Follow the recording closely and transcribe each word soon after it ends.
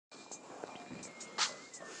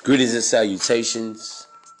Greetings and salutations.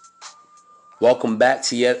 Welcome back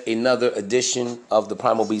to yet another edition of the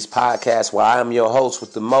Primal Beast Podcast, where I am your host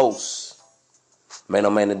with the most, man,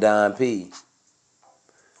 the Don P.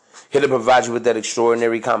 Here to provide you with that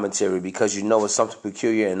extraordinary commentary because you know it's something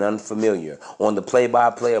peculiar and unfamiliar on the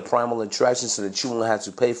play-by-play of primal attraction so that you won't have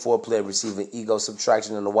to pay for a play receiving ego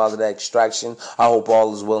subtraction and the wild of that extraction. I hope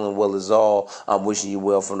all is well and well is all. I'm wishing you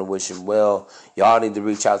well from the wishing well. Y'all need to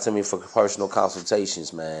reach out to me for personal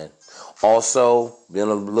consultations, man. Also, be on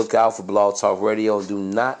the lookout for Blog Talk Radio. Do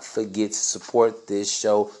not forget to support this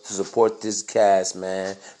show, to support this cast,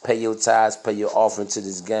 man. Pay your tithes, pay your offering to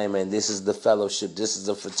this game, man. This is the fellowship. This is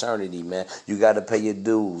the fraternity, man. You got to pay your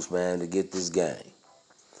dues, man, to get this game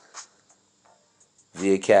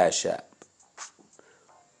via Cash App.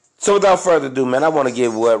 So without further ado, man, I want to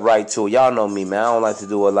get right to it. Y'all know me, man. I don't like to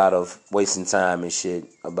do a lot of wasting time and shit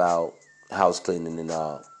about house cleaning and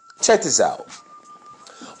all. Check this out.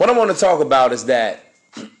 What I want to talk about is that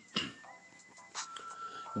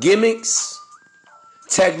gimmicks,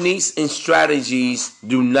 techniques, and strategies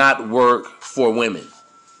do not work for women.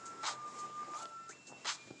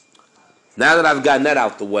 Now that I've gotten that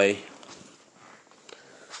out the way,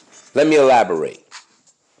 let me elaborate.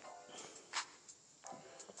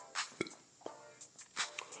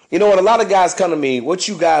 You know what? A lot of guys come to me, what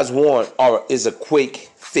you guys want is a quick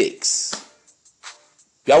fix.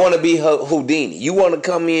 Y'all want to be Houdini. You want to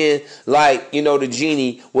come in like, the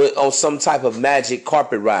genie on some type of magic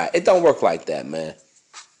carpet ride. It don't work like that, man.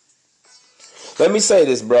 Let me say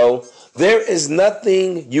this, bro. There is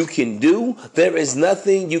nothing you can do. There is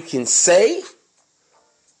nothing you can say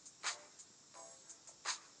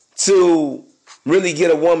to really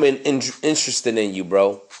get a woman interested in you,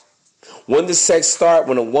 bro. When does sex start?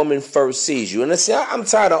 When a woman first sees you. And I'm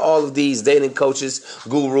tired of all of these dating coaches,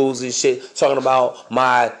 gurus and shit talking about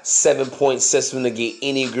my 7-point system to get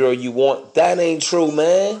any girl you want. That ain't true,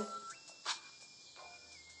 man.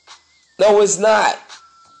 No, it's not.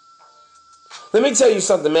 Let me tell you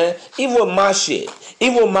something, man. Even with my shit,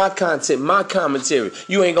 even with my content, my commentary,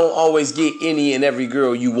 you ain't gonna always get any and every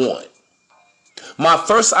girl you want. My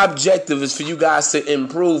first objective is for you guys to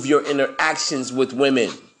improve your interactions with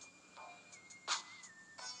women.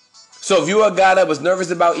 So if you're a guy that was nervous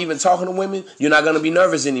about even talking to women, you're not going to be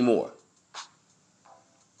nervous anymore.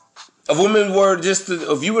 If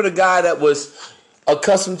you were the guy that was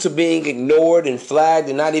accustomed to being ignored and flagged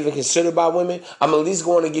and not even considered by women, I'm at least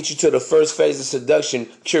going to get you to the first phase of seduction,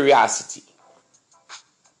 curiosity.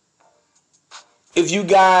 If you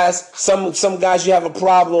guys, some guys you have a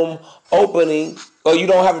problem opening, or you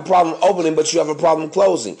don't have a problem opening, but you have a problem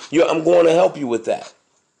closing, I'm going to help you with that.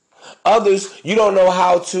 Others, you don't know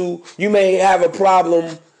how to, you may have a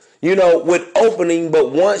problem, with opening,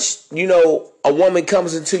 but once, a woman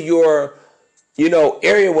comes into your,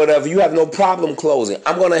 area, whatever, you have no problem closing.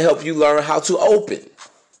 I'm going to help you learn how to open.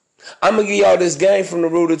 I'm going to give y'all this game from the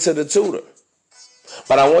rooter to the tutor.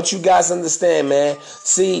 But I want you guys to understand, man.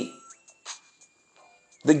 See,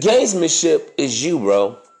 the gamesmanship is you,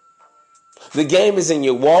 bro. The game is in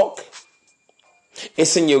your walk.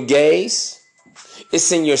 It's in your gaze.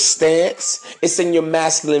 It's in your stance. It's in your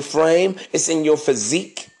masculine frame. It's in your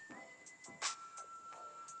physique.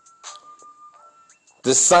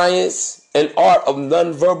 The science and art of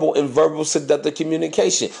nonverbal and verbal seductive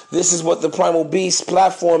communication. This is what the Primal Beast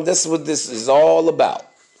platform, this is what this is all about.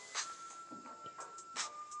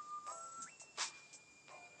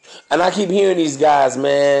 And I keep hearing these guys,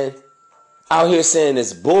 man, out here saying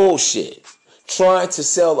this bullshit. Trying to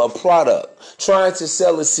sell a product, trying to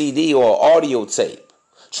sell a CD or audio tape,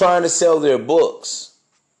 trying to sell their books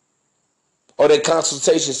or their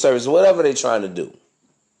consultation service, whatever they're trying to do.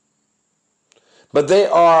 But they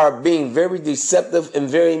are being very deceptive and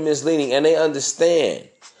very misleading, and they understand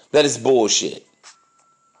that it's bullshit.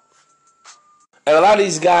 And a lot of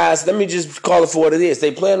these guys, let me just call it for what it is.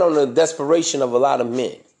 They plan on the desperation of a lot of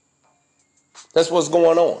men. That's what's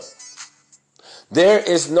going on. There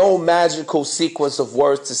is no magical sequence of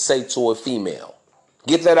words to say to a female.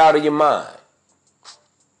 Get that out of your mind.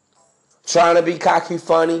 Trying to be cocky,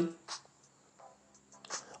 funny.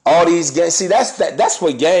 All these games. See, that's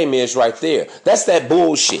what game is right there. That's that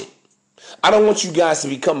bullshit. I don't want you guys to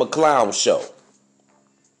become a clown show.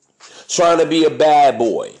 Trying to be a bad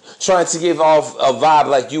boy. Trying to give off a vibe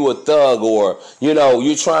like you a thug, or,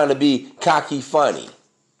 you're trying to be cocky, funny.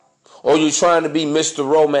 Or you're trying to be Mr.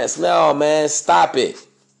 Romance. No, man, stop it.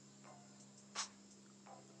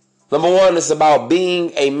 Number one, it's about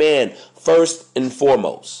being a man first and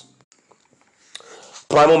foremost.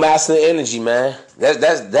 Primal masculine energy, man.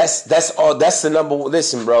 That's all. That's the number one.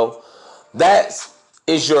 Listen, bro. That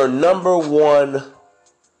is your number one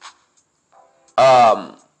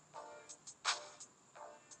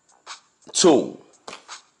tool.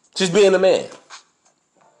 Just being a man.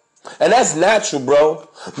 And that's natural, bro.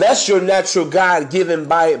 That's your natural God-given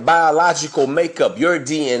biological makeup. Your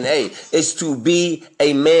DNA is to be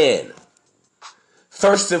a man.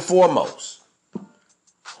 First and foremost.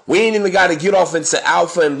 We ain't even got to get off into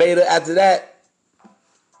alpha and beta after that.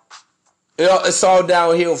 You know, it's all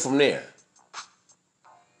downhill from there.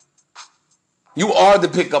 You are the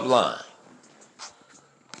pickup line.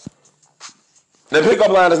 The pickup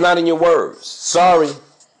line is not in your words. Sorry.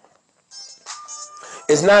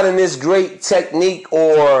 It's not in this great technique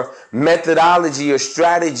or methodology or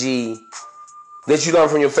strategy that you learn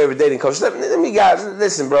from your favorite dating coach.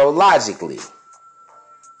 Listen, bro, logically.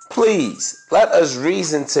 Please, let us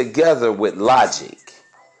reason together with logic.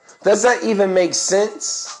 Does that even make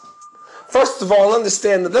sense? First of all,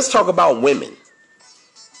 understand that. Let's talk about women.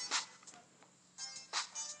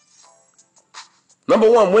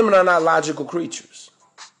 Number one, women are not logical creatures.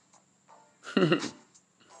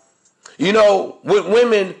 You know, with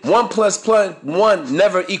women, 1 plus 1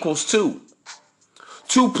 never equals 2.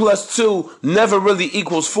 2 plus 2 never really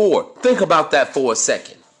equals 4. Think about that for a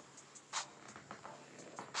second.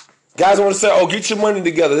 Guys want to say, oh, get your money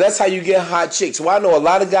together. That's how you get hot chicks. Well, I know a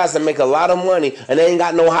lot of guys that make a lot of money and they ain't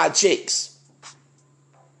got no hot chicks.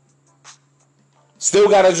 Still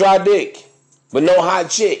got a dry dick, but no hot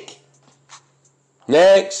chick.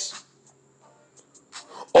 Next.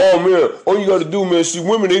 Oh, man, all you got to do, man, see,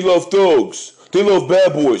 women, they love thugs. They love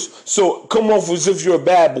bad boys. So come off as if you're a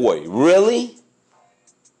bad boy. Really?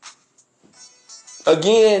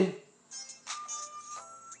 Again,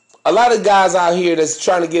 a lot of guys out here that's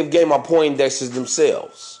trying to give game on Poindexters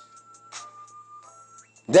themselves.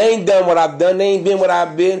 They ain't done what I've done. They ain't been what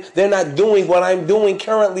I've been. They're not doing what I'm doing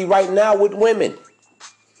currently right now with women.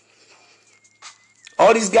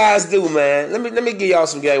 All these guys do, man. Let me give y'all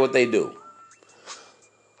some game what they do.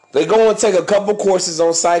 They go and take a couple courses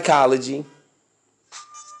on psychology.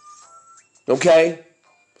 Okay?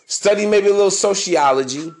 Study maybe a little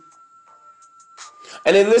sociology.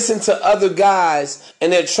 And they listen to other guys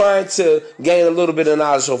and they're trying to gain a little bit of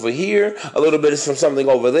knowledge over here, a little bit from something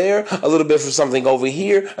over there, a little bit from something over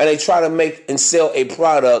here, and they try to make and sell a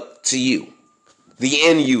product to you, the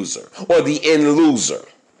end user or the end loser.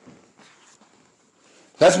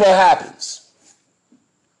 That's what happens.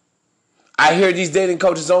 I hear these dating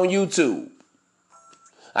coaches on YouTube.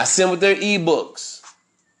 I see them with their ebooks,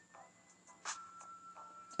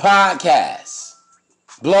 podcasts,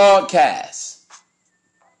 blogcasts.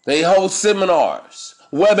 They hold seminars,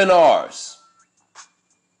 webinars.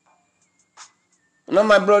 And I'm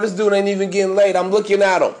like, bro, this dude ain't even getting laid. I'm looking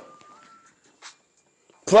at him.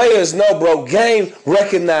 Players know, bro, game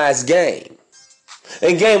recognize game.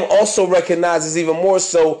 And game also recognizes even more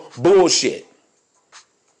so bullshit.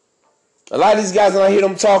 A lot of these guys, when I hear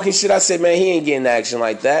them talking shit, I say, man, he ain't getting action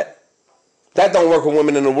like that. That don't work with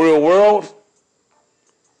women in the real world.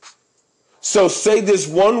 So say this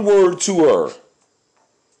one word to her.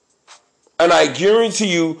 And I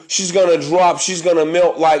guarantee you, she's going to drop, she's going to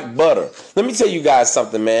melt like butter. Let me tell you guys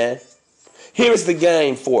something, man. Here's the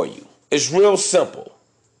game for you. It's real simple.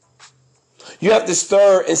 You have to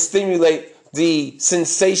stir and stimulate the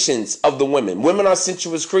sensations of the women. Women are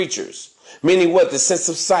sensuous creatures. Meaning what? The sense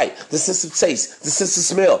of sight, the sense of taste, the sense of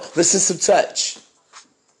smell, the sense of touch.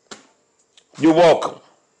 You're welcome.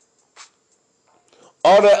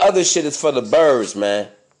 All that other shit is for the birds, man.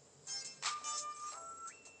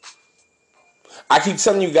 I keep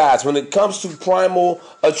telling you guys, when it comes to primal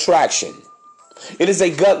attraction, it is a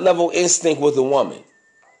gut level instinct with a woman.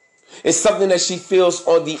 It's something that she feels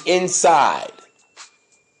on the inside.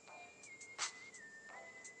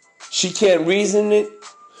 She can't reason it.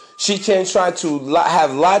 She can't try to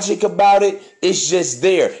have logic about it. It's just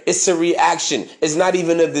there. It's a reaction. It's not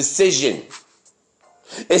even a decision.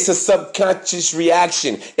 It's a subconscious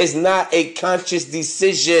reaction. It's not a conscious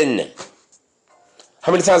decision.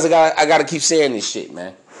 How many times I gotta keep saying this shit,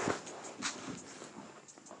 man?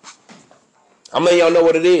 I'm letting y'all know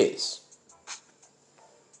what it is.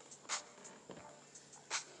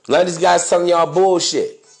 A lot of these guys telling y'all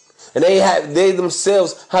bullshit. And they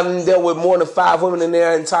themselves haven't dealt with more than 5 women in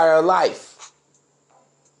their entire life.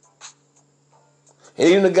 And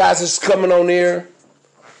even the guys that's coming on there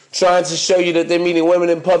trying to show you that they're meeting women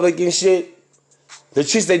in public and shit, the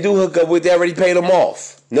chicks they do hook up with, they already paid them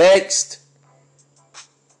off. Next.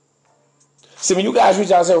 See, when you guys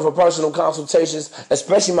reach out to me for personal consultations,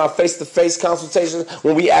 especially my face-to-face consultations,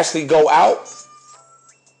 when we actually go out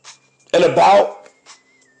and about,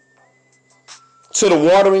 to the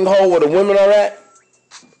watering hole where the women are at,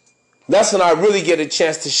 That's when I really get a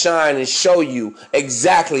chance to shine and show you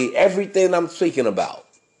exactly everything I'm speaking about.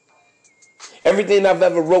 Everything I've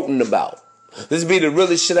ever written about. This be the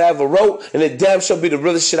realest shit I ever wrote, and it damn sure be the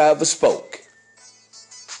realest shit I ever spoke.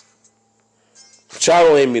 But y'all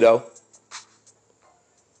don't hear me though.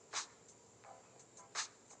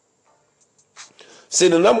 See,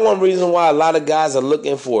 the number one reason why a lot of guys are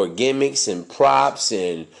looking for gimmicks and props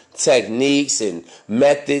and techniques and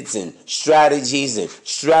methods and strategies and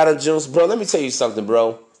stratagems, bro, let me tell you something,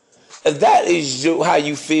 bro. If that is how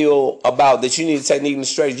you feel about that you need a technique and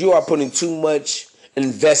strategy, you are putting too much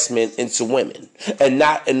investment into women and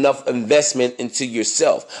not enough investment into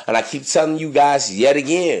yourself. And I keep telling you guys yet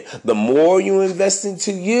again, the more you invest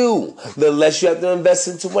into you, the less you have to invest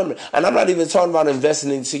into women. And I'm not even talking about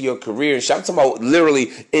investing into your career and shit. I'm talking about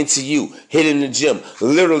literally into you, hitting the gym,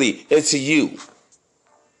 literally into you.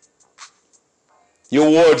 Your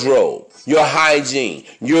wardrobe, your hygiene,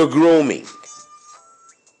 your grooming.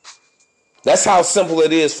 That's how simple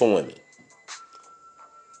it is for women.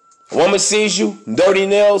 A woman sees you, dirty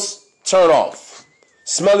nails, turn off.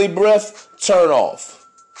 Smelly breath, turn off.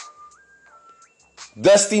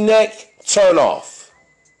 Dusty neck, turn off.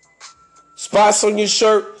 Spots on your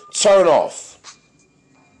shirt, turn off.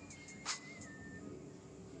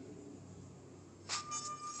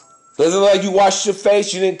 Does it look like you washed your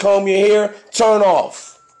face, you didn't comb your hair, turn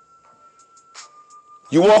off.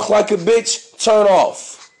 You walk like a bitch, turn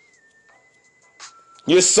off.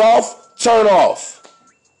 You're soft, turn off.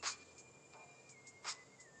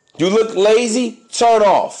 You look lazy, turn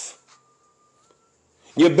off.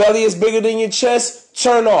 Your belly is bigger than your chest,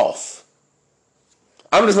 turn off.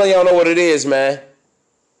 I'm just letting y'all know what it is, man.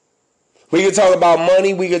 We can talk about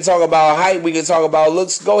money, we can talk about height, we can talk about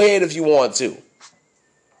looks. Go ahead if you want to.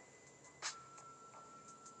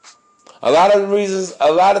 A lot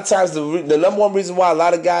of times, the number one reason why a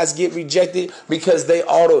lot of guys get rejected because they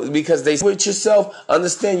with yourself.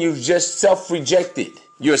 Understand you've just self-rejected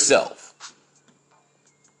yourself.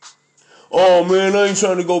 Oh man, I ain't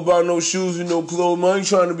trying to go buy no shoes and no clothes. Man, I ain't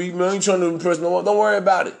trying to impress no one. Don't worry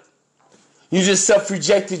about it. You just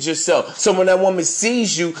self-rejected yourself. So when that woman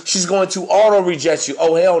sees you, she's going to auto-reject you.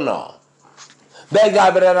 Oh hell no. That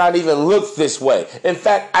guy better not even look this way. In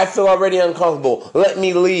fact, I feel already uncomfortable. Let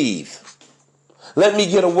me leave. Let me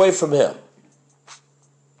get away from him.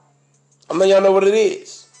 I'm letting y'all know what it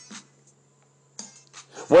is.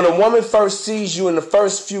 When a woman first sees you in the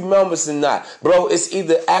first few moments or not, bro, it's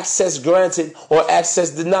either access granted or access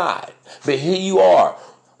denied. But here you are,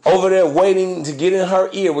 over there waiting to get in her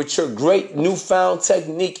ear with your great newfound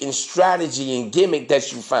technique and strategy and gimmick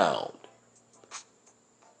that you found.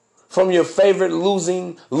 From your favorite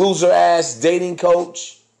loser-ass dating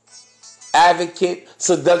coach, advocate,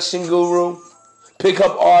 seduction guru,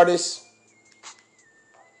 pickup artist.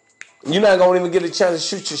 You're not going to even get a chance to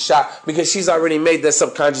shoot your shot because she's already made that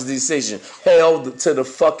subconscious decision. Hell to the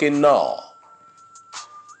fucking no.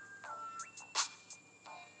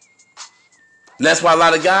 And that's why a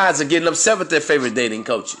lot of guys are getting upset with their favorite dating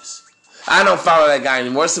coaches. I don't follow that guy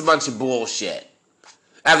anymore. It's a bunch of bullshit.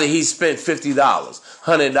 After he spent $50,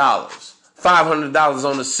 $100, $500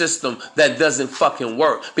 on a system that doesn't fucking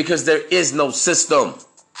work because there is no system.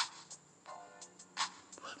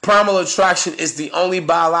 Primal attraction is the only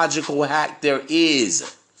biological hack there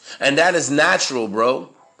is. And that is natural, bro.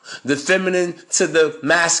 The feminine to the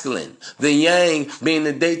masculine. The yang being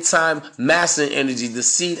the daytime masculine energy. The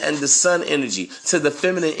seed and the sun energy. To the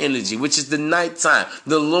feminine energy, which is the nighttime.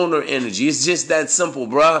 The lunar energy. It's just that simple,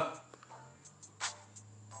 bro.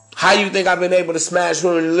 How you think I've been able to smash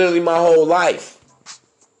women literally my whole life?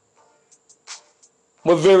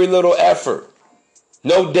 With very little effort.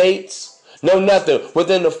 No dates. No nothing.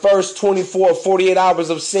 Within the first 24 or 48 hours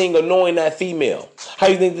of seeing or knowing that female. How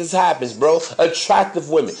you think this happens, bro? Attractive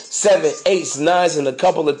women. 7, 8, 9s, and a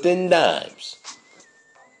couple of thin dimes.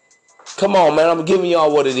 Come on, man. I'm giving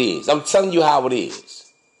y'all what it is. I'm telling you how it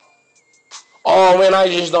is. Oh, man, I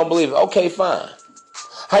just don't believe it. Okay, fine.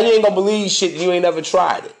 How you ain't gonna believe shit you ain't never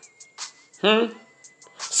tried it?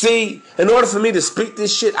 See, in order for me to speak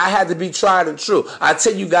this shit, I had to be tried and true. I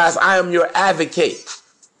tell you guys, I am your advocate.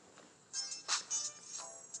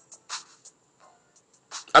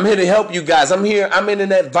 I'm here to help you guys. I'm in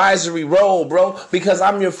an advisory role, bro, because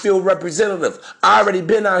I'm your field representative. I already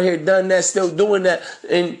been out here, done that, still doing that,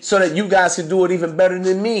 and so that you guys can do it even better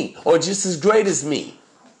than me or just as great as me.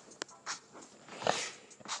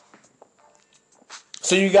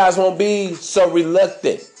 So you guys won't be so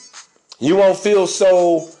reluctant. You won't feel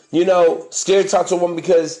so, scared to talk to a woman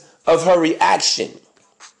because of her reaction.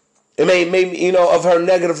 It may of her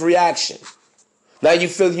negative reaction. Now you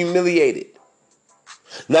feel humiliated.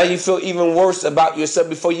 Now you feel even worse about yourself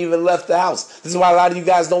before you even left the house. This is why a lot of you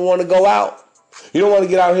guys don't want to go out. You don't want to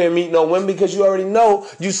get out here and meet no women because you already know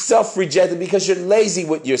you self-rejected because you're lazy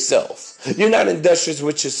with yourself. You're not industrious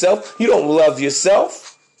with yourself. You don't love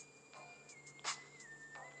yourself.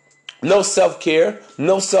 No self-care,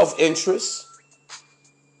 no self-interest.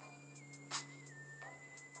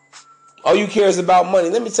 All you care is about money.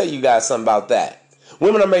 Let me tell you guys something about that.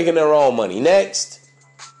 Women are making their own money. Next.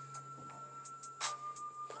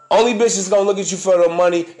 Only bitch that's going to look at you for the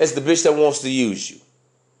money is the bitch that wants to use you.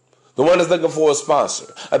 The one that's looking for a sponsor.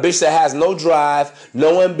 A bitch that has no drive,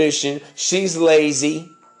 no ambition. She's lazy.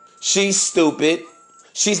 She's stupid.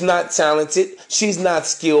 She's not talented. She's not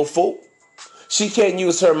skillful. She can't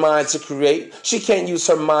use her mind to create. She can't use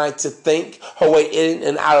her mind to think her way in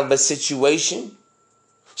and out of a situation.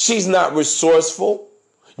 She's not resourceful.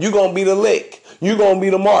 You're going to be the lick. You're going to be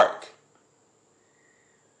the mark.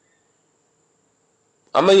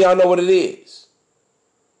 I mean, y'all know what it is.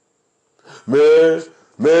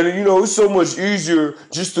 Man, you know, it's so much easier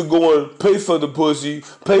just to go and pay for the pussy,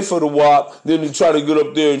 pay for the wop, than to try to get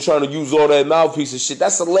up there and try to use all that mouthpiece and shit.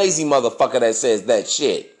 That's a lazy motherfucker that says that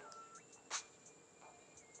shit.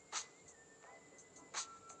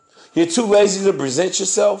 You're too lazy to present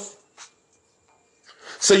yourself.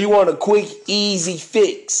 So you want a quick, easy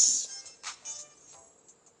fix.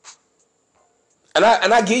 And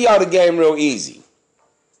I give y'all the game real easy.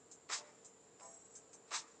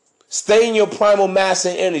 Stay in your primal mass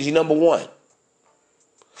and energy, number one.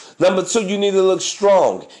 Number two, you need to look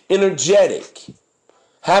strong, energetic.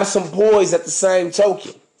 Have some poise at the same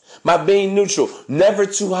token. By being neutral, never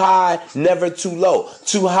too high, never too low.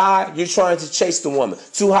 Too high, you're trying to chase the woman.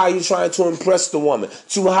 Too high, you're trying to impress the woman.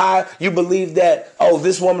 Too high, you believe that, oh,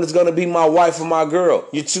 this woman is going to be my wife or my girl.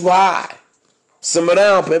 You're too high. Simmer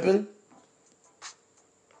down, pimpin'.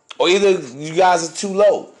 Or either you guys are too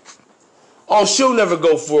low. Oh, she'll never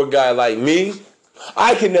go for a guy like me.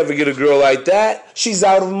 I can never get a girl like that. She's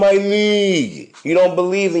out of my league. You don't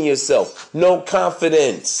believe in yourself. No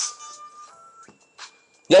confidence.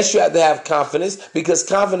 Yes, you have to have confidence because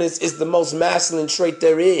confidence is the most masculine trait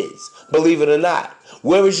there is. Believe it or not.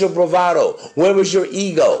 Where is your bravado? Where is your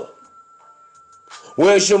ego?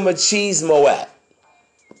 Where's your machismo at?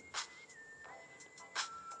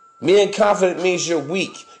 Being confident means you're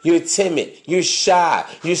weak. You're timid. You're shy.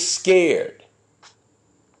 You're scared.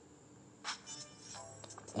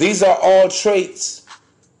 These are all traits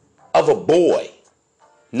of a boy,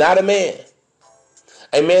 not a man.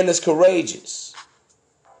 A man is courageous.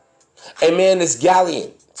 A man is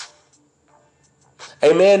gallant.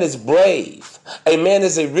 A man is brave. A man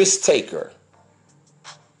is a risk taker.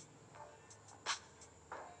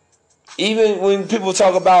 Even when people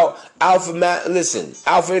talk about alpha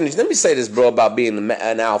energy. Let me say this, bro, about being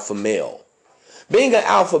an alpha male. Being an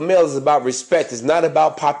alpha male is about respect. It's not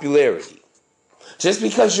about popularity. Just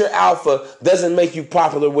because you're alpha doesn't make you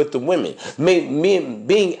popular with the women.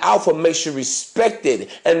 Being alpha makes you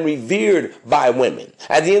respected and revered by women.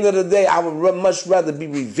 At the end of the day, I would much rather be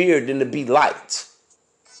revered than to be liked.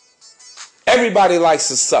 Everybody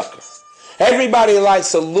likes a sucker. Everybody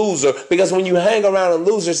likes a loser because when you hang around a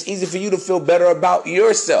loser, it's easy for you to feel better about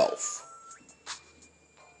yourself.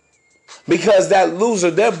 Because that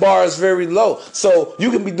loser, their bar is very low. So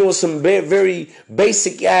you can be doing some very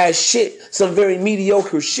basic ass shit, some very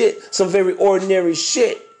mediocre shit, some very ordinary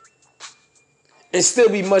shit, and still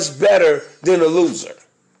be much better than a loser.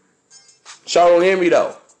 Y'all don't hear me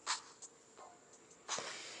though.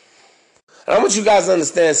 And I want you guys to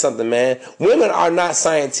understand something, man. Women are not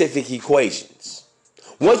scientific equations.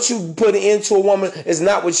 What you put into a woman is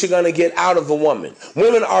not what you're going to get out of a woman.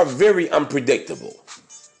 Women are very unpredictable.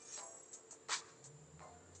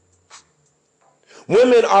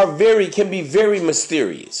 Women can be very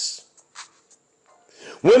mysterious.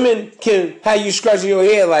 Women can have you scratching your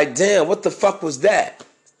head like, damn, what the fuck was that?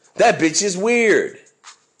 That bitch is weird.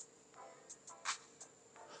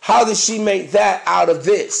 How did she make that out of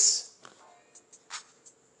this?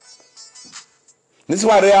 This is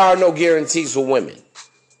why there are no guarantees for women.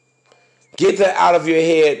 Get that out of your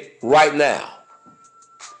head right now.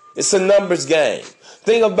 It's a numbers game.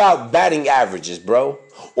 Think about batting averages, bro.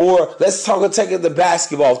 Or let's take it to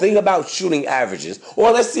basketball. Think about shooting averages.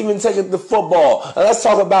 Or let's even take it to football. And let's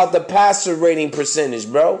talk about the passer rating percentage,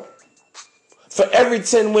 bro. For every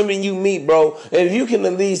 10 women you meet, bro, if you can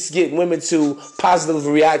at least get women to positively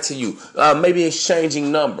react to you, maybe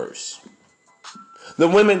exchanging numbers. A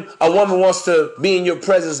woman wants to be in your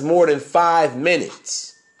presence more than 5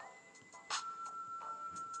 minutes.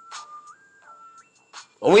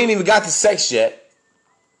 And we ain't even got to sex yet.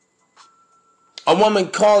 A woman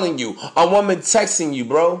calling you. A woman texting you,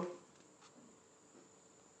 bro.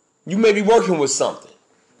 You may be working with something.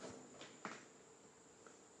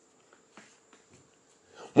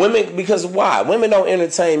 Women, because why? Women don't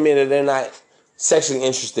entertain men that they're not sexually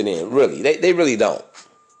interested in. Really. They really don't.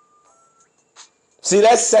 See,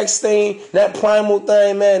 that sex thing, that primal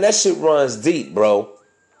thing, man, that shit runs deep, bro.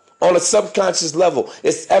 On a subconscious level.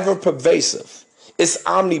 It's ever pervasive. It's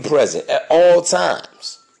omnipresent at all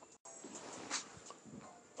times.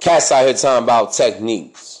 Cats out here talking about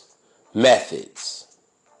techniques, methods,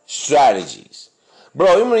 strategies.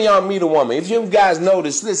 Bro, even when y'all meet a woman, if you guys know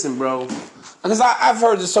this, listen, bro. Because I've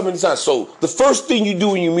heard this so many times. So the first thing you do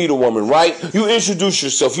when you meet a woman, right? You introduce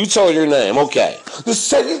yourself. You tell her your name. Okay. The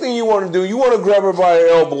second thing you want to do, you want to grab her by her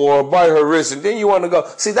elbow or by her wrist, and then you want to go.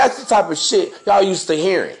 See, that's the type of shit y'all used to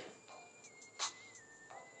hearing.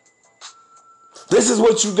 This is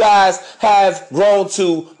what you guys have grown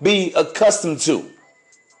to be accustomed to.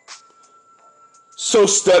 So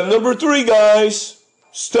step number 3, guys.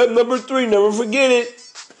 Step number 3, never forget it.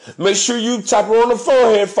 Make sure you tap her on the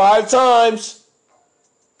forehead 5 times.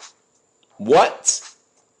 What?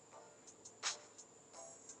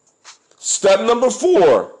 Step number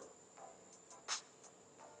 4.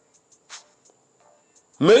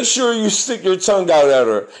 Make sure you stick your tongue out at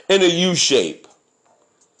her in a U shape.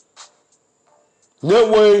 That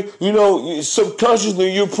way, you know,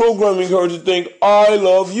 subconsciously you're programming her to think, I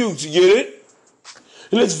love you. To get it?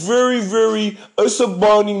 And it's it's a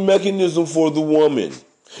bonding mechanism for the woman.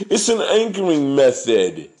 It's an anchoring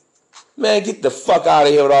method. Man, get the fuck out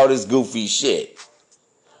of here with all this goofy shit.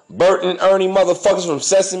 Bert and Ernie motherfuckers from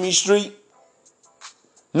Sesame Street?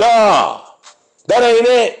 Nah, that ain't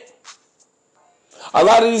it. A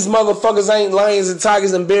lot of these motherfuckers ain't lions and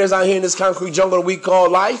tigers and bears out here in this concrete jungle that we call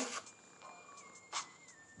life.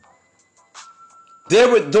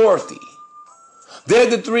 They're with Dorothy. They're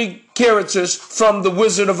the 3 characters from The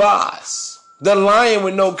Wizard of Oz. The lion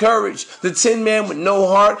with no courage, the Tin Man with no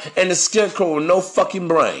heart, and the scarecrow with no fucking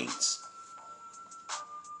brains.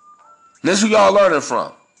 And that's who y'all learning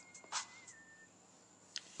from.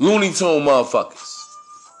 Looney Tune motherfuckers.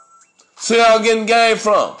 So y'all getting game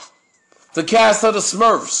from? The cast of the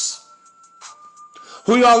Smurfs.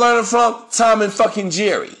 Who y'all learning from? Tom and fucking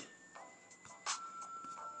Jerry.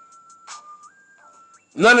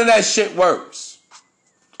 None of that shit works.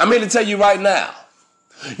 I'm here to tell you right now.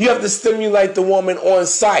 You have to stimulate the woman on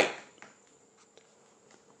sight.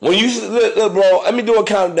 When you look, bro, let me do a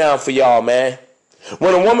countdown for y'all, man.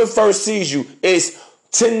 When a woman first sees you, it's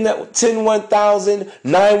 10 1,000,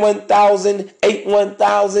 9 1,000, 8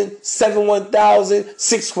 1,000, 7 1,000,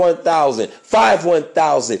 6 1,000, 5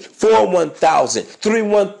 1,000, 4 1,000, 3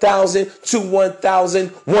 1,000, 2 1,000,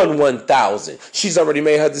 1 1,000. She's already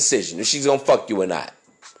made her decision if she's gonna fuck you or not.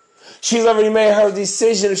 She's already made her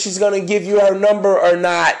decision if she's going to give you her number or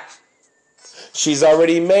not. She's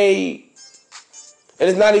already made. And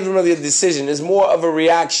it's not even really a decision. It's more of a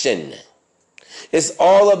reaction. It's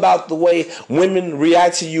all about the way women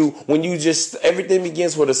react to you when you just, everything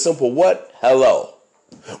begins with a simple what? Hello.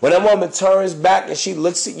 When that woman turns back and she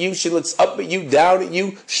looks at you, she looks up at you, down at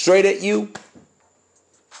you, straight at you.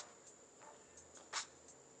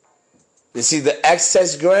 It's either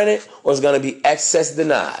access granted or it's going to be access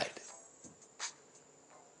denied.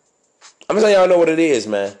 I'm going to let y'all know what it is,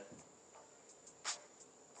 man.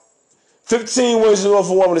 15 ways to know if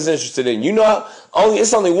a woman is interested in you. You know,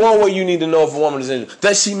 it's only one way you need to know if a woman is interested.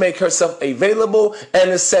 Does she make herself available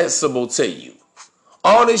and accessible to you?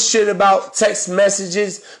 All this shit about text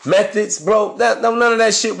messages, methods, bro, none of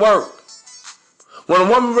that shit work. When a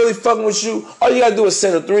woman really fucking with you, all you got to do is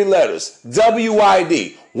send her 3 letters.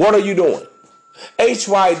 WID, what are you doing?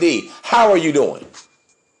 HYD, how are you doing?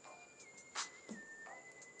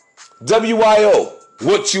 WIO,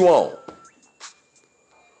 what you on?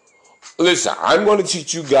 Listen, I'm going to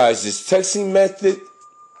teach you guys this texting method,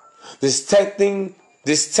 this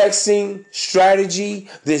texting strategy,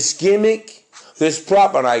 this gimmick, this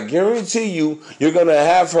prop, and I guarantee you're going to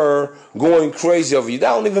have her going crazy over you.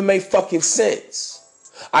 That don't even make fucking sense.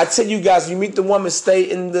 I tell you guys, you meet the woman, stay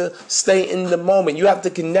in the moment. You have to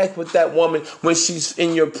connect with that woman when she's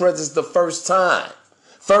in your presence the first time.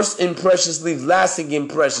 First impressions leave lasting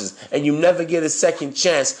impressions, and you never get a second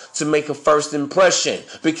chance to make a first impression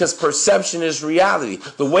because perception is reality.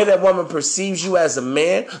 The way that woman perceives you as a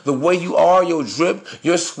man, the way you are, your drip,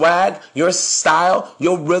 your swag, your style,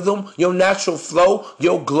 your rhythm, your natural flow,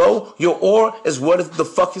 your glow, your aura is what the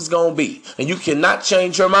fuck is gonna be. And you cannot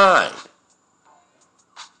change your mind.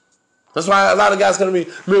 That's why a lot of guys gonna be,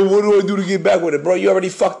 man, what do I do to get back with it? Bro, you already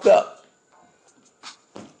fucked up.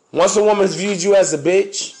 Once a woman's viewed you as a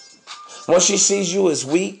bitch, Once she sees you as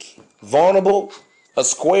weak, vulnerable, a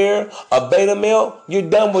square, a beta male, you're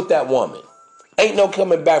done with that woman. Ain't no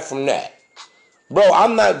coming back from that. Bro,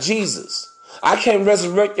 I'm not Jesus. I can't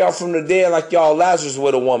resurrect y'all from the dead like y'all Lazarus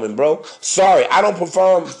with a woman, bro. Sorry, I don't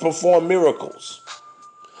perform miracles.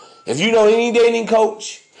 If you know any dating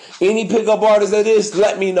coach, any pickup artist that is,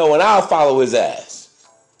 let me know and I'll follow his ass.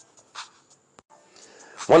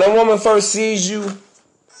 When a woman first sees you,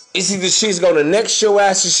 it's either she's gonna next your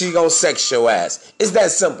ass or she's gonna sex your ass. It's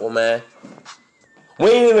that simple, man. We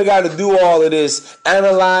ain't even got to do all of this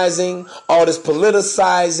analyzing, all this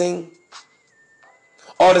politicizing,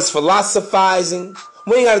 all this philosophizing.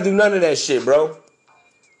 We ain't got to do none of that shit, bro.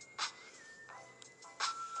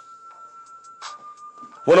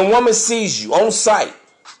 When a woman sees you on sight,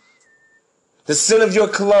 the scent of your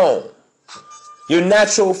cologne, your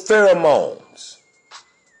natural pheromones,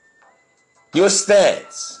 your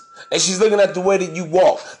stance, and she's looking at the way that you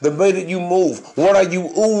walk, the way that you move, what are you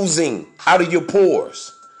oozing out of your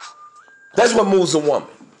pores? That's what moves a woman.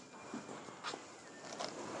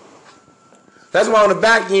 That's why on the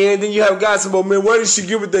back end, then you have guys saying, man, why did she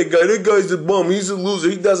get with that guy? That guy's a bum. He's a loser.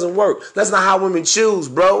 He doesn't work. That's not how women choose,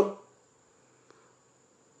 bro.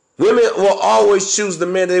 Women will always choose the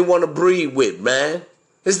man they want to breed with, man.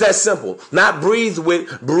 It's that simple. Not breathe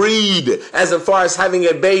with, breed, as far as having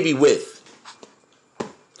a baby with.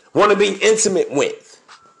 Want to be intimate with.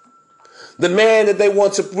 The man that they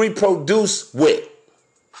want to reproduce with.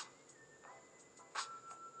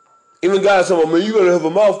 Even guys say, man, you got to have a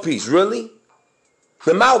mouthpiece. Really?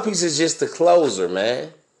 The mouthpiece is just the closer,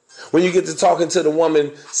 man. When you get to talking to the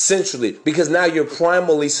woman sensually, because now you're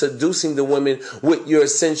primally seducing the women with your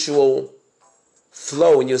sensual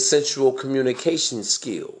flow and your sensual communication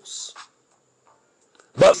skills.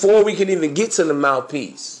 But before we can even get to the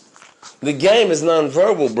mouthpiece, the game is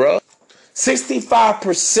nonverbal, bro.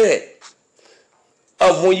 65%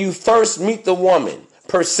 of when you first meet the woman,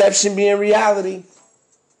 perception being reality,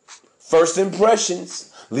 first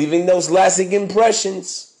impressions, leaving those lasting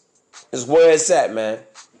impressions is where it's at, man.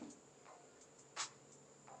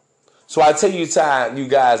 So I tell you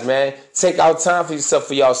guys, man, take out time for yourself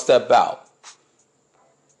for y'all step out.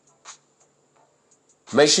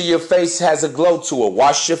 Make sure your face has a glow to it.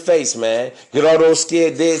 Wash your face, man. Get all those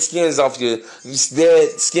dead skin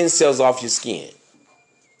cells off your skin.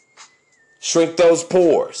 Shrink those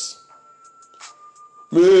pores.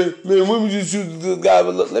 Man, women just choose the guy.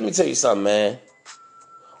 But look, let me tell you something, man.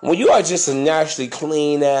 When you are just a naturally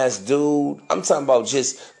clean ass dude, I'm talking about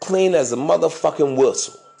just clean as a motherfucking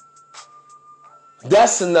whistle.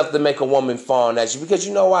 That's enough to make a woman fawn at you. Because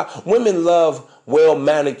you know why? Women love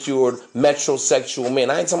well-manicured, metrosexual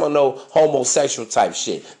men. I ain't talking about no homosexual type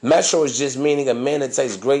shit. Metro is just meaning a man that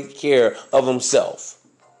takes great care of himself.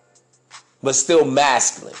 But still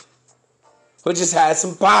masculine. But just has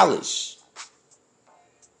some polish.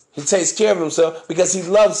 He takes care of himself because he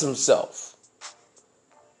loves himself.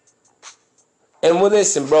 And well,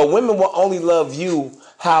 listen, bro, women will only love you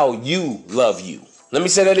how you love you. Let me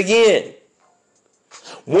say that again.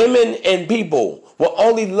 Women and people will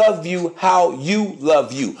only love you how you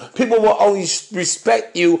love you. People will only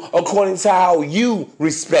respect you according to how you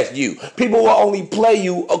respect you. People will only play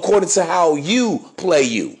you according to how you play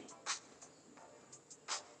you.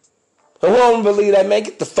 And who don't believe that, man?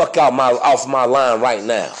 Get the fuck off my line right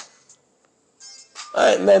now. All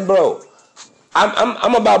right, man, bro.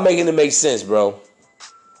 I'm about making it make sense, bro.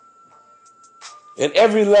 In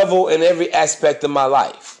every level, in every aspect of my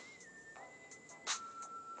life.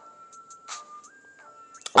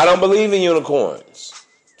 I don't believe in unicorns.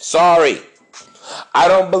 Sorry. I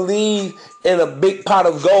don't believe in a big pot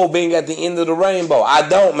of gold being at the end of the rainbow. I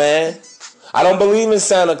don't, man. I don't believe in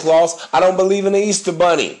Santa Claus. I don't believe in the Easter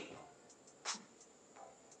Bunny.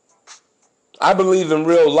 I believe in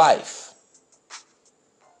real life.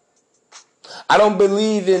 I don't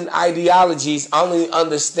believe in ideologies.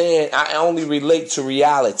 I only relate to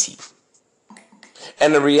reality.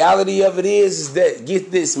 And the reality of it is that, get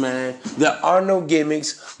this, man, there are no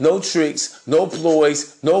gimmicks, no tricks, no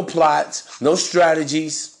ploys, no plots, no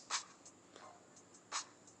strategies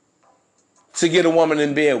to get a woman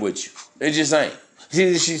in bed with you. It just ain't. It's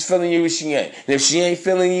either she's feeling you or she ain't. And if she ain't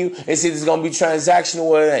feeling you, it's either going to be transactional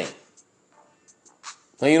or it ain't.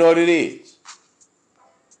 And you know what it is.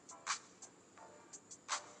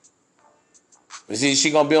 It's either she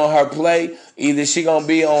going to be on her play, either she going to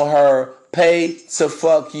be on her pay to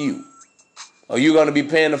fuck you. Or you're going to be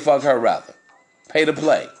paying to fuck her, rather. Pay to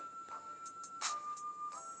play.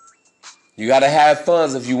 You got to have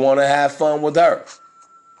fun if you want to have fun with her.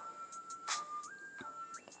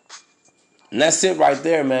 And that's it right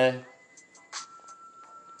there, man.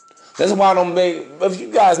 That's why I don't make, if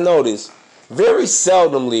you guys notice, very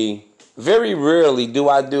seldomly, very rarely do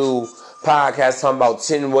I do podcasts talking about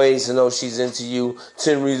 10 ways to know she's into you,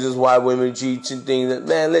 10 reasons why women cheat, 10 things that,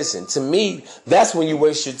 man, listen, to me, that's when you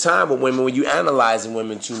waste your time with women, when you analyzing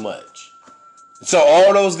women too much. So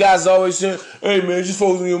all those guys always saying, hey man, just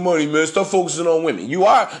focus on your money, man. Stop focusing on women. You're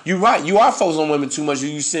right. You are focusing on women too much.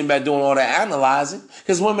 You sitting back doing all that analyzing.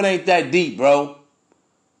 Because women ain't that deep, bro.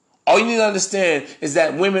 All you need to understand is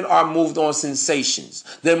that women are moved on sensations.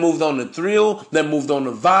 They're moved on the thrill. They're moved on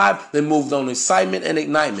the vibe. They're moved on excitement and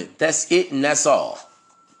ignitement. That's it and that's all.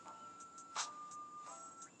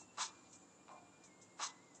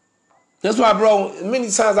 That's why, bro,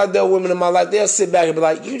 many times I dealt with women in my life, they'll sit back and be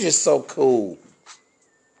like, you just so cool.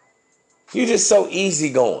 You just so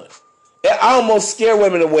easygoing. I almost scare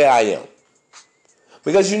women the way I am.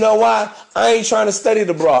 Because you know why? I ain't trying to study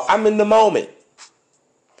the bra. I'm in the moment.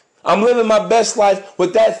 I'm living my best life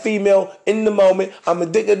with that female in the moment. I'm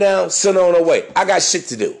going to dig her down, send her on her way. I got shit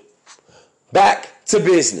to do. Back to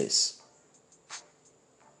business.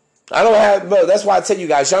 I don't have, bro, that's why I tell you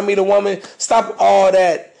guys, y'all meet a woman, stop all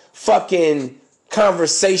that fucking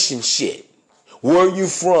conversation shit. Where are you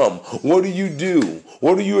from? What do you do?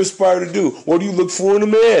 What do you aspire to do? What do you look for in a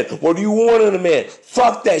man? What do you want in a man?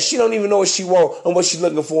 Fuck that. She don't even know what she wants and what she's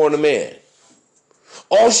looking for in a man.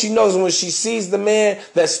 All she knows is when she sees the man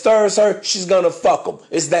that stirs her, she's going to fuck him.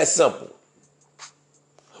 It's that simple.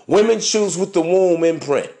 Women choose with the womb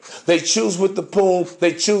imprint. They choose with the poom.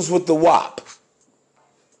 They choose with the wop.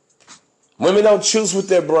 Women don't choose with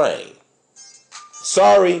their brain.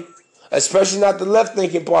 Sorry. Especially not the left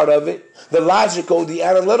thinking part of it. The logical, the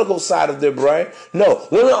analytical side of their brain. No,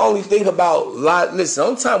 women only think about, listen, the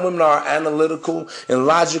only time women are analytical and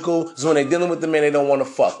logical is when they're dealing with the man they don't want to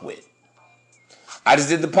fuck with. I just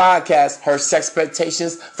did the podcast, her sex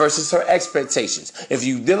expectations versus her expectations. If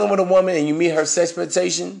you're dealing with a woman and you meet her sex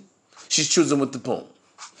expectation, she's choosing with the poom.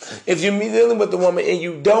 If you're dealing with a woman and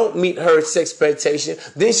you don't meet her sex expectation,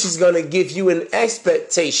 then she's going to give you an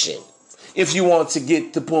expectation if you want to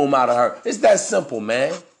get the poom out of her. It's that simple,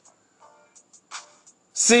 man.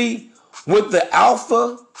 See, with the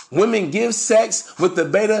alpha, women give sex. With the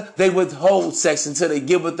beta, they withhold sex until they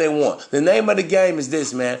get what they want. The name of the game is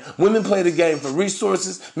this, man. Women play the game for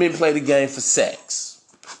resources. Men play the game for sex.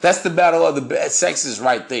 That's the battle of the sexes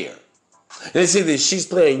right there. And it's either she's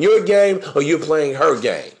playing your game or you're playing her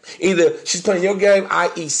game. Either she's playing your game,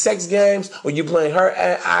 i.e. sex games, or you're playing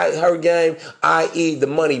her game, i.e. the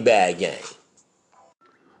money bag game.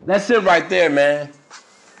 That's it right there, man.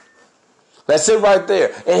 That's it right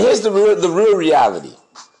there. And here's the real reality.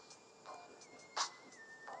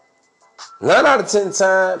 9 out of 10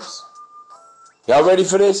 times, y'all ready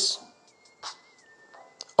for this?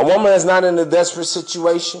 A woman that's not in a desperate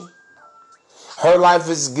situation, her life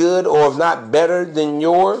is good or if not better than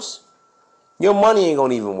yours, your money ain't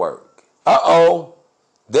gonna even work. Uh-oh.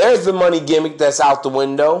 There's the money gimmick that's out the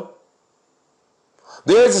window.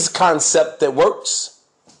 There's this concept that works.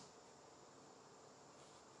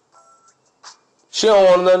 She don't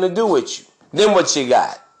want nothing to do with you. Then what you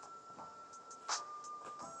got?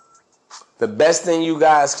 The best thing you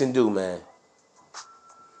guys can do, man,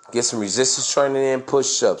 get some resistance training in,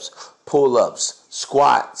 push-ups, pull-ups,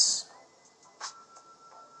 squats,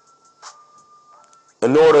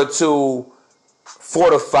 in order to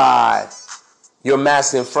fortify your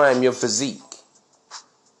masculine frame, your physique.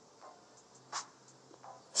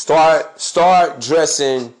 Start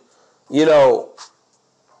dressing,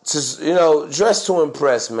 dress to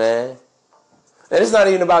impress, man. And it's not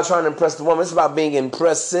even about trying to impress the woman. It's about being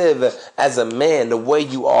impressive as a man, the way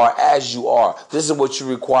you are, as you are. This is what you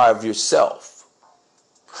require of yourself.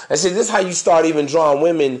 And see, this is how you start even drawing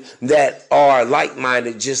women that are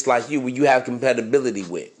like-minded just like you, where you have compatibility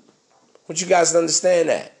with. Want you guys to understand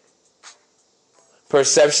that.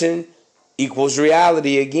 Perception equals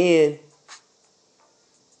reality again.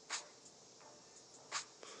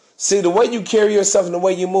 See, the way you carry yourself and the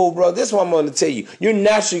way you move, bro, this is what I'm going to tell you. You're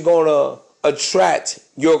naturally going to attract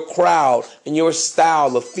your crowd and your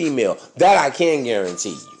style of female. That I can guarantee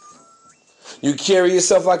you. You carry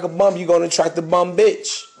yourself like a bum, you're going to attract the bum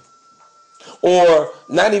bitch. Or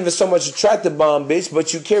not even so much attract the bum bitch,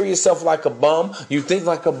 but you carry yourself like a bum, you think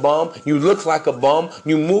like a bum, you look like a bum,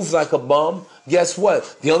 you move like a bum. Guess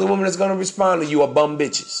what? The only woman that's going to respond to you are bum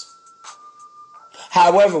bitches.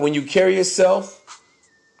 However, when you carry yourself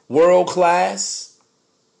world class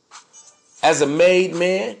as a made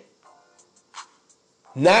man,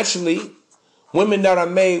 naturally, women that are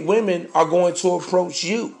made women are going to approach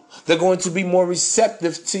you. They're going to be more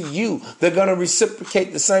receptive to you. They're going to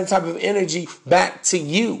reciprocate the same type of energy back to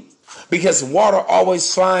you. Because water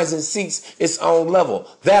always finds and seeks its own level.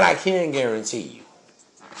 That I can guarantee you.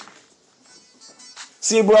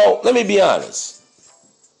 See, bro, let me be honest.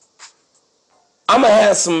 I'm a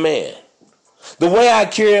handsome man. The way I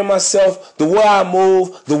carry myself, the way I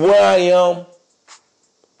move, the way I am,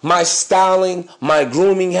 my styling, my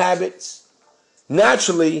grooming habits,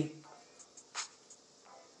 naturally,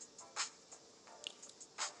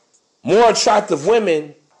 more attractive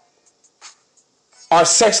women are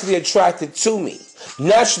sexually attracted to me.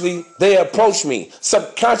 Naturally, they approach me.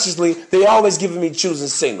 Subconsciously, they always giving me choosing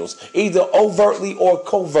signals, either overtly or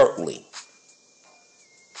covertly.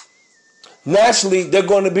 Naturally, they're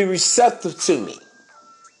going to be receptive to me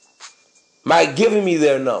by giving me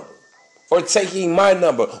their number or taking my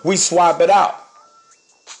number. We swap it out.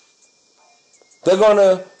 They're going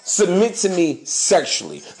to submit to me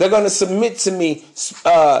sexually. They're going to submit to me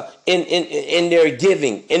in their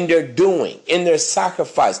giving, in their doing, in their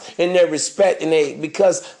sacrifice, in their respect,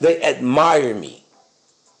 because they admire me.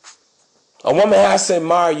 A woman has to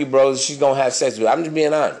admire you, bro, if she's going to have sex with you. I'm just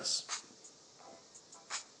being honest.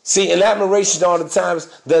 See, and admiration all the times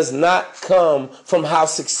does not come from how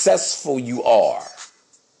successful you are.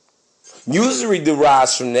 Usury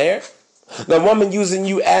derives from there. The woman using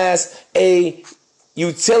you as a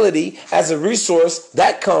utility, as a resource,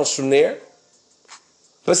 that comes from there.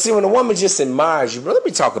 But see, when a woman just admires you, bro, let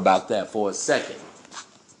me talk about that for a second.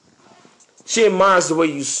 She admires the way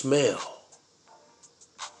you smell.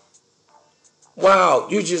 Wow,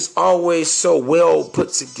 you're just always so well put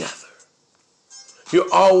together.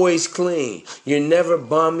 You're always clean. You're never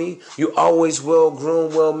bummy. You're always well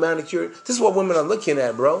groomed, well manicured. This is what women are looking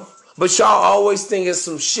at, bro. But y'all always think it's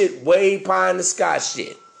some shit way pie in the sky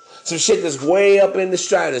shit. Some shit that's way up in the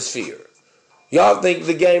stratosphere. Y'all think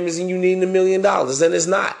the game is in you needing $1 million, and it's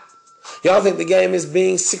not. Y'all think the game is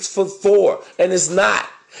being 6'4", and it's not.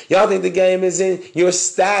 Y'all think the game is in your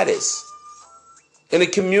status in the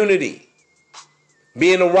community,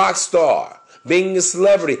 being a rock star, being a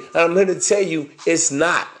celebrity. And I'm here to tell you, it's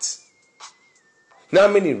not. You know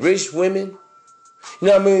how many rich women, you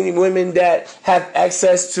know how many women that have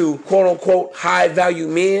access to quote-unquote high-value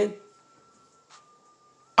men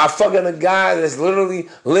are fucking a guy that's literally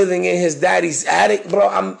living in his daddy's attic? Bro,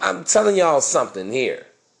 I'm telling y'all something here.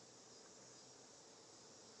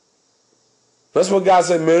 That's what guys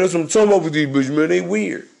say, man, that's what I'm talking about with these bitches, man. They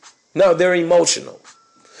weird. No, they're emotional.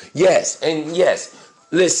 Yes, and yes.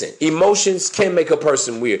 Listen, emotions can make a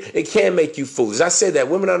person weird. It can make you foolish. I said that.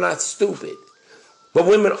 Women are not stupid. But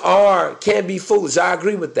women can be foolish. I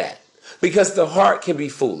agree with that. Because the heart can be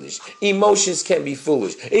foolish. Emotions can be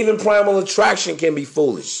foolish. Even primal attraction can be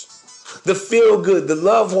foolish. The feel good, the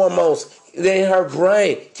love hormones in her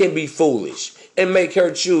brain can be foolish and make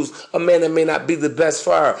her choose a man that may not be the best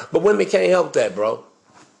for her. But women can't help that, bro.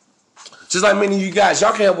 Just like many of you guys,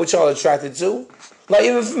 y'all can't help what y'all attracted to. Like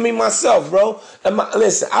even for me myself, bro.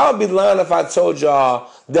 Listen, I would be lying if I told y'all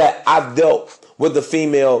that I've dealt with a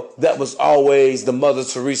female that was always the Mother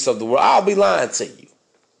Teresa of the world. I'll be lying to you.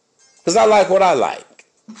 Because I like what I like.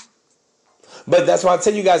 But that's why I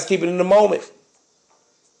tell you guys, keep it in the moment.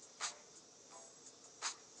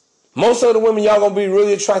 Most of the women y'all going to be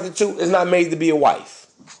really attracted to is not made to be a wife.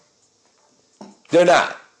 They're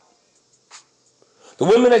not. The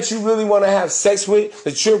women that you really want to have sex with,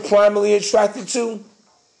 that you're primarily attracted to,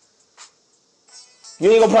 you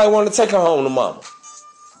ain't going to probably want to take her home to mama.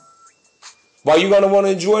 Why you going to want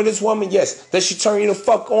to enjoy this woman? Yes. Does she turn you the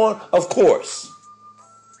fuck on? Of course.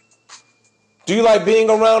 Do you like being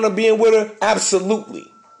around her, being with her? Absolutely.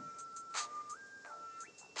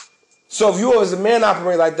 So if you as a man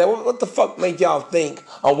operate like that, what the fuck make y'all think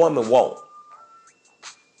a woman won't?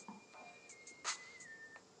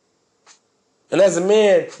 And as a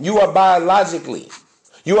man, you are biologically,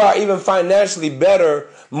 you are even financially better,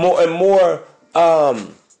 more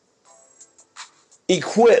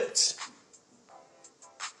equipped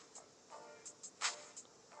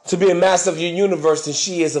to be a master of your universe than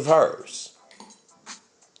she is of hers.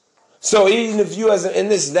 So even if you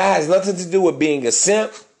that has nothing to do with being a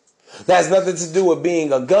simp, that has nothing to do with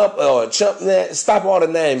being a gump or a chump. Stop all the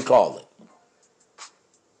name calling.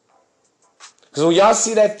 Because when y'all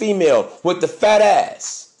see that female with the fat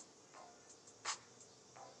ass,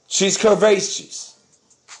 she's curvaceous.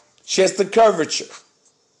 She has the curvature,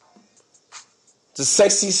 the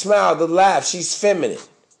sexy smile, the laugh. She's feminine.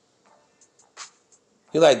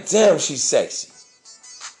 You're like, damn, she's sexy.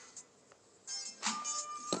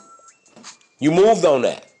 You moved on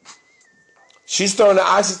that. She's throwing the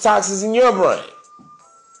oxytoxins in your brain.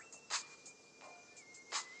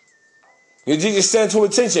 You just stand to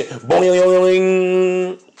attention.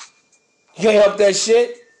 Boing. You can't help that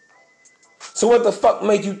shit. So what the fuck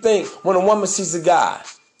make you think when a woman sees a guy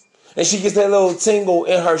and she gets that little tingle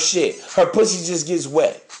in her shit, her pussy just gets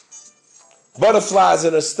wet, butterflies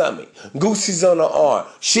in her stomach, goosies on her arm,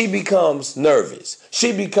 she becomes nervous,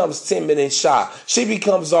 she becomes timid and shy, she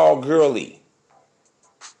becomes all girly?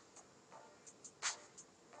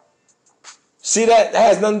 See, that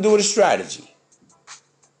has nothing to do with a strategy.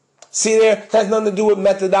 See, there has nothing to do with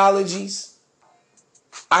methodologies,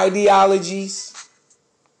 ideologies.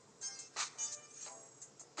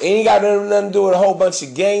 It ain't got nothing to do with a whole bunch of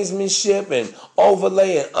gamesmanship and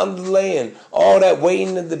overlay and underlay and all that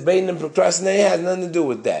waiting and debating and procrastinating. It has nothing to do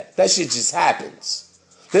with that. That shit just happens.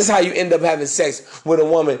 This is how you end up having sex with a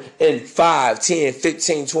woman in 5, 10,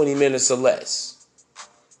 15, 20 minutes or less.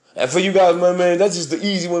 And for you guys, man, that's just the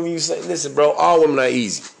easy women you say. Listen, bro, all women are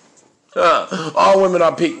easy. All women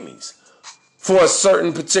are pick-me's for a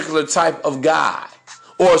certain particular type of guy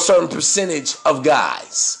or a certain percentage of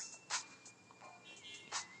guys.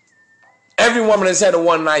 Every woman has had a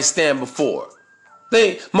one-night stand before.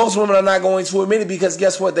 Most women are not going to admit it because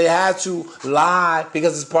guess what? They have to lie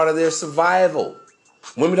because it's part of their survival.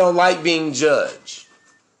 Women don't like being judged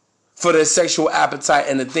for their sexual appetite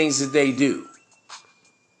and the things that they do.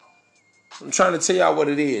 I'm trying to tell y'all what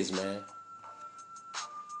it is, man.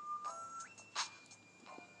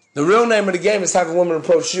 The real name of the game is how can women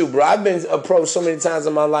approach you, bro. I've been approached so many times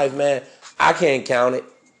in my life, man. I can't count it.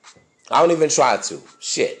 I don't even try to.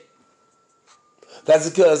 Shit. That's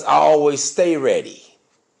because I always stay ready.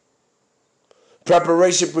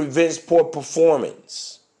 Preparation prevents poor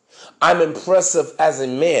performance. I'm impressive as a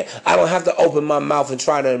man. I don't have to open my mouth and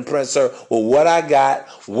try to impress her with what I got,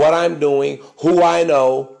 what I'm doing, who I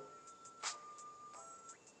know,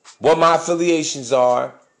 what my affiliations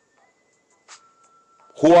are,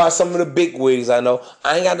 who are some of the big wigs I know.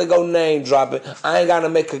 I ain't got to go name dropping. I ain't got to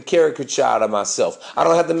make a caricature out of myself. I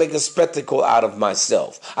don't have to make a spectacle out of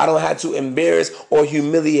myself. I don't have to embarrass or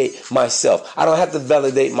humiliate myself. I don't have to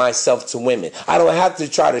validate myself to women. I don't have to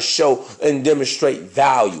try to show and demonstrate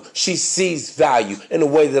value. She sees value in the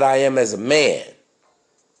way that I am as a man.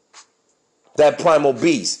 That primal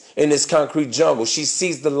beast in this concrete jungle. She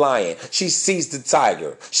sees the lion. She sees the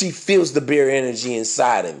tiger. She feels the bear energy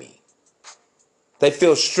inside of me. They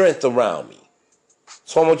feel strength around me.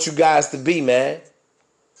 So I want you guys to be, man.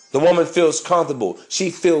 The woman feels comfortable.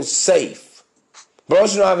 She feels safe. Bro,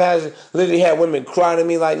 you know I've literally had women cry to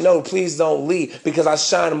me like, no, please don't leave because I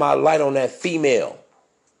shine my light on that female.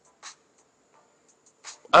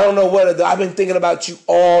 I don't know what to do. I've been thinking about you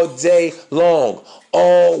all day long,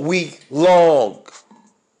 all week long.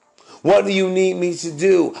 What do you need me to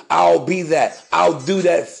do? I'll be that. I'll do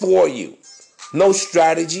that for you. No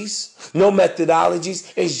strategies, no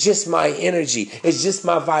methodologies. It's just my energy. It's just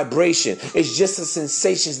my vibration. It's just the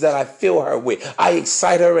sensations that I feel her with. I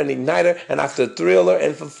excite her and ignite her, and I have to thrill her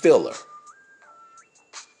and fulfill her.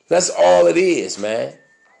 That's all it is, man.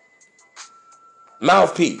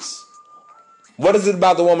 Mouthpiece. What is it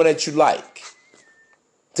about the woman that you like?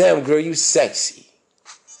 Damn, girl, you sexy.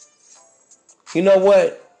 You know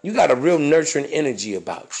what? You got a real nurturing energy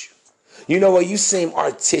about you. You know what? You seem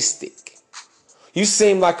artistic. You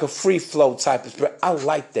seem like a free flow type of spirit. I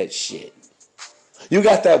like that shit. You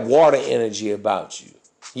got that water energy about you.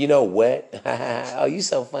 You know what? Oh, you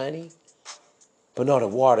so funny. But no, the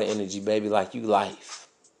water energy, baby, like you life.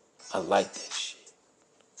 I like that shit.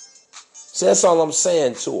 So that's all I'm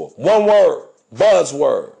saying to her. One word,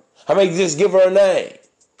 buzzword. I mean, just give her a name.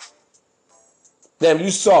 Damn,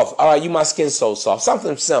 you soft. All right, you my skin so soft.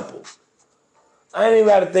 Something simple. I ain't even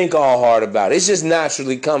got to think all hard about it. It just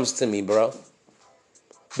naturally comes to me, bro.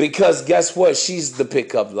 Because guess what? She's the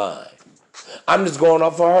pickup line. I'm just going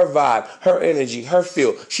off of her vibe, her energy, her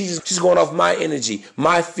feel. She's going off my energy,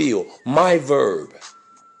 my feel, my verb,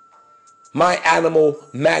 my animal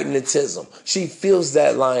magnetism. She feels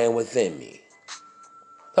that lion within me.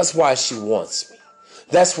 That's why she wants me.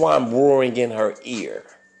 That's why I'm roaring in her ear.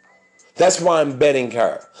 That's why I'm betting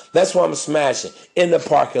her. That's why I'm smashing in the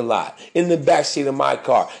parking lot, in the backseat of my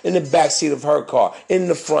car, in the backseat of her car, in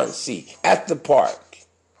the front seat, at the park.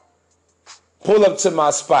 Pull up to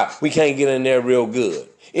my spot. We can't get in there real good.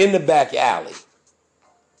 In the back alley.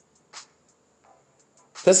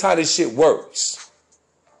 That's how this shit works.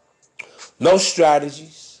 No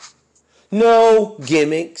strategies. No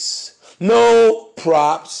gimmicks. No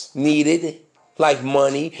props needed. Like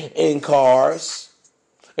money and cars.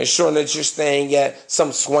 Ensuring that you're staying at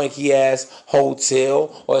some swanky ass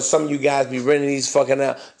hotel. Or some of you guys be renting these fucking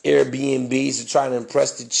Airbnbs to try to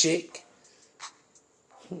impress the chick.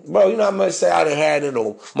 Bro, you know how much say I done had it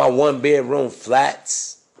on my one bedroom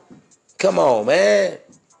flats? Come on, man.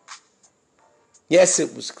 Yes,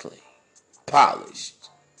 it was clean. polished,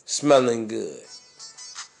 smelling good.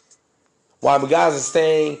 While guys are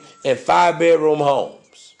staying in 5-bedroom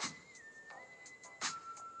homes.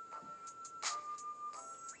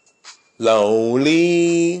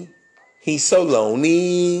 Lonely. He's so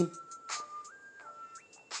lonely.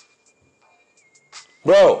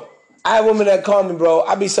 Bro, I have women that call me, bro.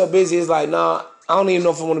 I be so busy, it's like, nah, I don't even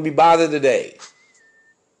know if I want to be bothered today.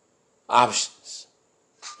 Options.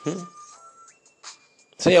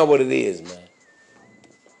 Tell y'all what it is, man.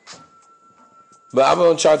 But I'm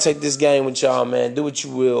going to try to take this game with y'all, man. Do what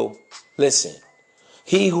you will. Listen.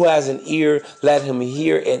 He who has an ear, let him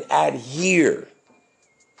hear and adhere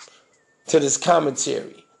to this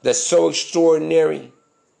commentary that's so extraordinary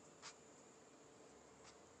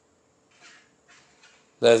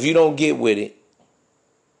that if you don't get with it,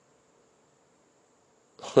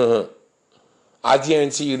 I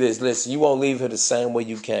guarantee you this. Listen, you won't leave here the same way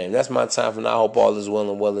you came. That's my time for now. I hope all is well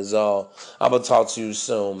and well is all. I'm going to talk to you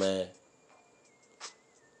soon, man.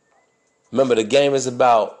 Remember, the game is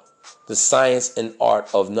about the science and art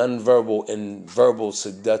of nonverbal and verbal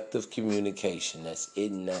seductive communication. That's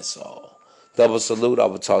it and that's all. Double salute. I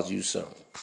will talk to you soon.